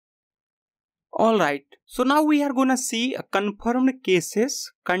Alright, so now we are gonna see confirmed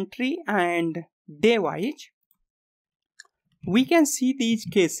cases, country and day wise. We can see these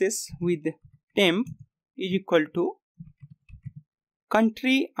cases with temp is equal to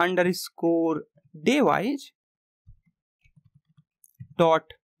country underscore day wise dot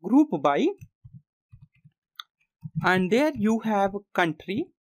group by, and there you have country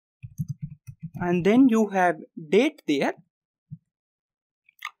and then you have date there.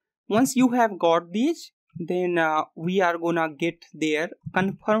 Once you have got these, then we are gonna get their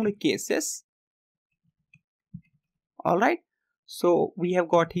confirmed cases. Alright, so we have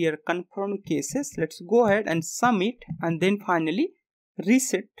got here confirmed cases. Let's go ahead and sum it and then finally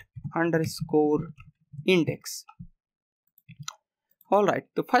reset underscore index. Alright,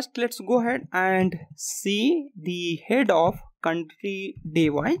 so first let's go ahead and see the head of country day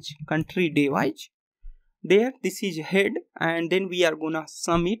wise. There this is head, and then we are gonna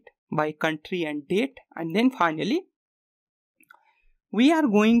sum it by country and date, and then finally we are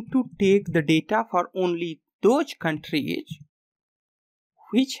going to take the data for only those countries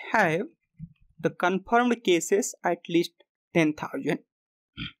which have the confirmed cases at least 10,000.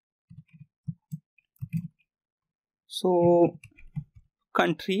 So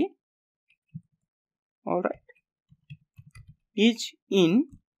country, alright, is in,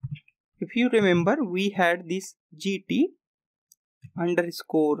 if you remember, we had this GT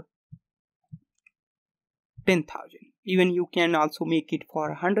underscore 10,000. Even you can also make it for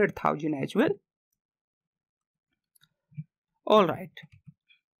 100,000 as well. Alright,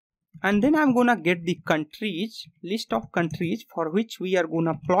 and then I'm gonna get the countries, list of countries for which we are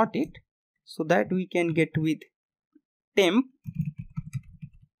gonna plot it, so that we can get with temp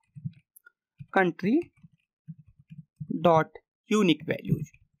country dot unique values.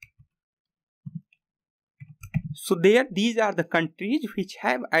 So there, these are the countries which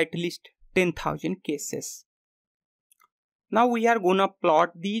have at least 10,000 cases. Now we are gonna plot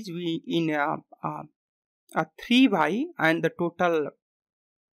these in a 3 by, and the total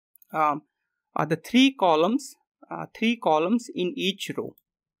are the 3 columns in each row.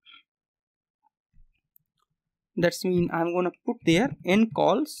 That's mean I'm gonna put there n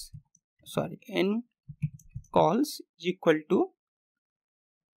calls is equal to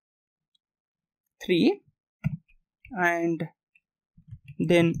 3, and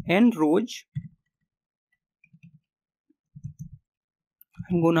then n rows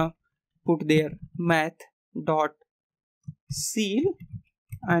I'm gonna put there math dot seal,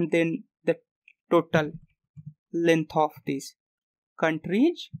 and then the total length of these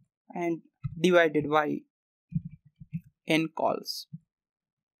countries and divided by n calls.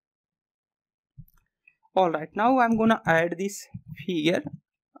 Alright, now I'm gonna add this figure.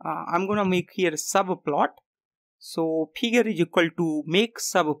 I'm gonna make here subplot. So figure is equal to make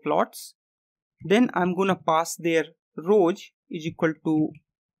subplots. Then I'm gonna pass their rows is equal to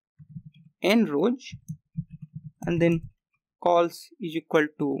n rows, and then calls is equal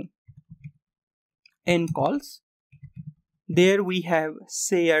to n calls. There we have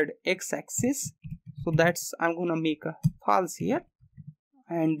shared x-axis, so that's I'm gonna make a false here,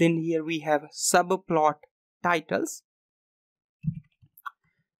 and then here we have subplot titles.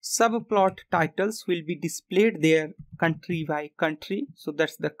 Subplot titles will be displayed there country by country, so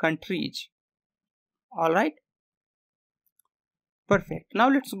that's the countries. Alright, perfect. Now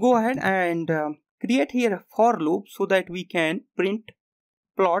let's go ahead and create here a for loop so that we can print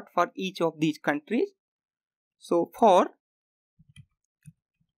plot for each of these countries. So for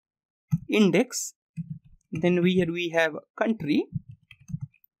index, then here we have country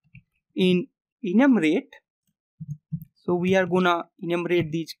in enumerate. So we are gonna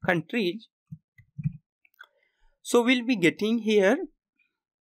enumerate these countries. So we'll be getting here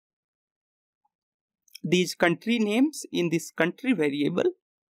these country names in this country variable,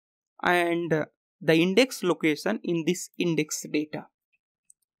 and the index location in this index data.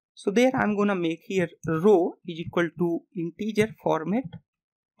 So there I'm gonna make here row is equal to integer format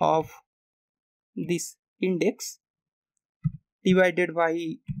of this index divided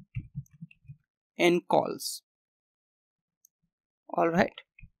by n calls. Alright,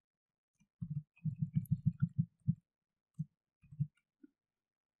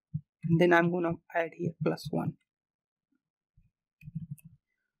 and then I'm gonna add here +1.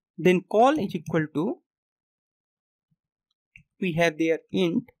 Then call is equal to, we have there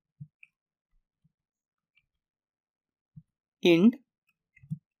int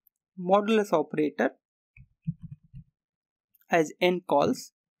modulus operator as n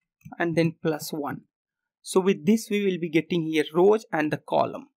calls, and then +1. So with this we will be getting here rows and the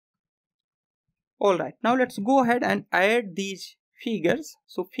column. Alright, now let's go ahead and add these figures.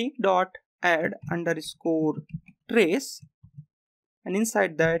 So fig dot add underscore trace, and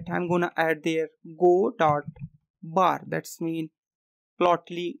inside that I'm gonna add there go dot bar. That's mean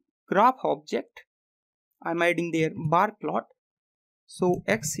plotly graph object. I'm adding there bar plot. So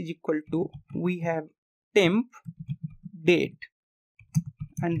x is equal to, we have temp date,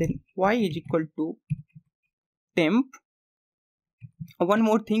 and then y is equal to temp. One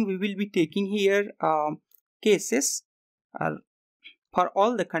more thing, we will be taking here cases for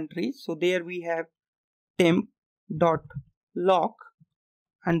all the countries. So there we have temp dot lock,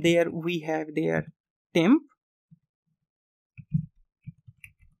 and there we have there temp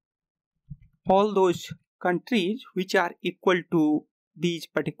all those countries which are equal to these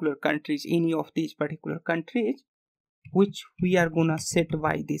particular countries, any of these particular countries, which we are gonna set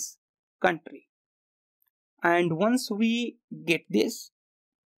by this country. And once we get this,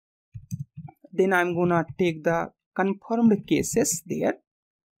 then I'm gonna take the confirmed cases there.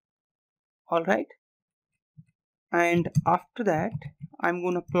 All right, and after that I'm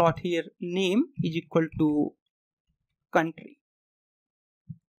gonna plot here name is equal to country,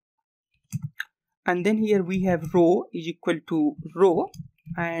 and then here we have row is equal to row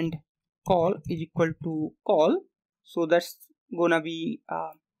and call is equal to call. So that's gonna be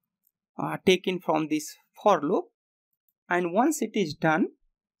taken from this for loop. And once it is done,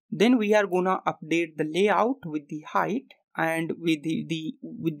 then we are gonna update the layout with the height and with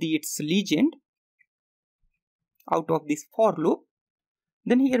its legend out of this for loop.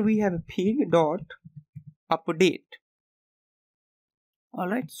 Then here we have fig dot update.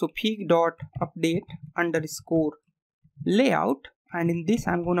 Alright, so fig dot update underscore layout, and in this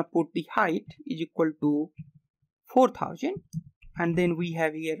I'm gonna put the height is equal to 4000, and then we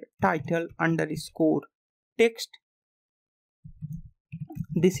have here title underscore text.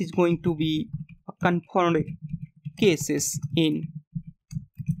 This is going to be a confirmed cases in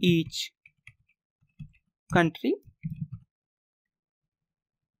each country.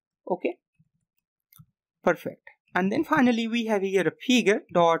 Okay, perfect. And then finally we have here a figure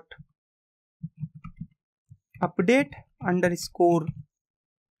dot update underscore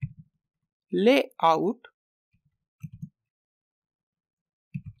layout.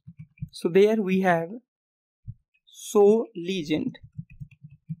 So there we have show legend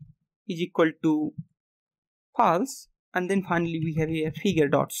is equal to false, and then finally we have here figure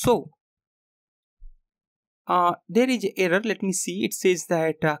dot show. There is an error. Let me see. It says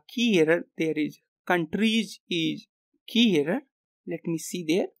that key error. There is countries is key error. Let me see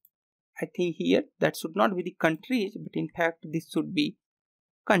there. I think here that should not be the countries, but in fact this should be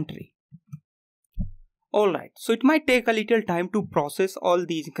country. Alright, so it might take a little time to process all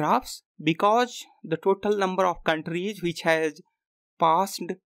these graphs because the total number of countries which has passed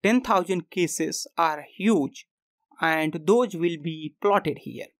 10,000 cases are huge, and those will be plotted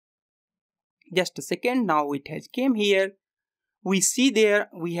here. Just a second, now it has came here. We see there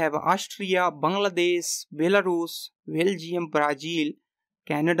we have Austria, Bangladesh, Belarus, Belgium, Brazil,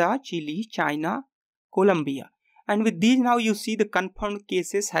 Canada, Chile, China, Colombia. And with these now you see the confirmed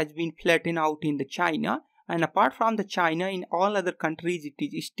cases has been flattened out in the China, and apart from the China, in all other countries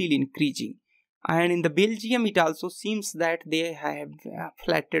it is still increasing. And in the Belgium it also seems that they have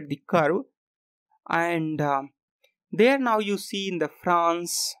flattened the curve, and there now you see in the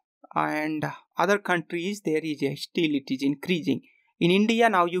France and other countries there is still it is increasing. In India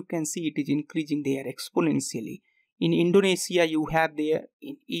now you can see it is increasing there exponentially. In Indonesia you have there,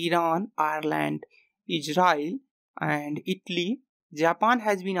 in Iran, Ireland, Israel and Italy. Japan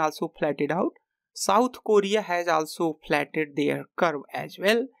has been also flattened out. South Korea has also flattened their curve as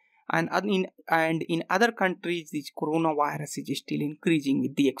well. And in other countries this coronavirus is still increasing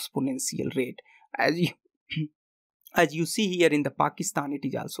with the exponential rate. As you see here in the Pakistan, it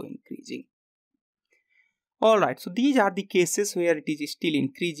is also increasing. Alright, so these are the cases where it is still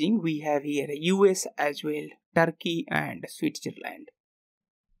increasing. We have here US as well, Turkey and Switzerland.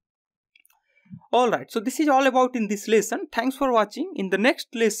 Alright, so this is all about in this lesson. Thanks for watching. In the next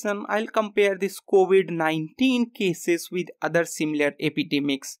lesson, I'll compare this COVID-19 cases with other similar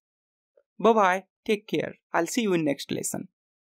epidemics. Bye-bye. Take care. I'll see you in next lesson.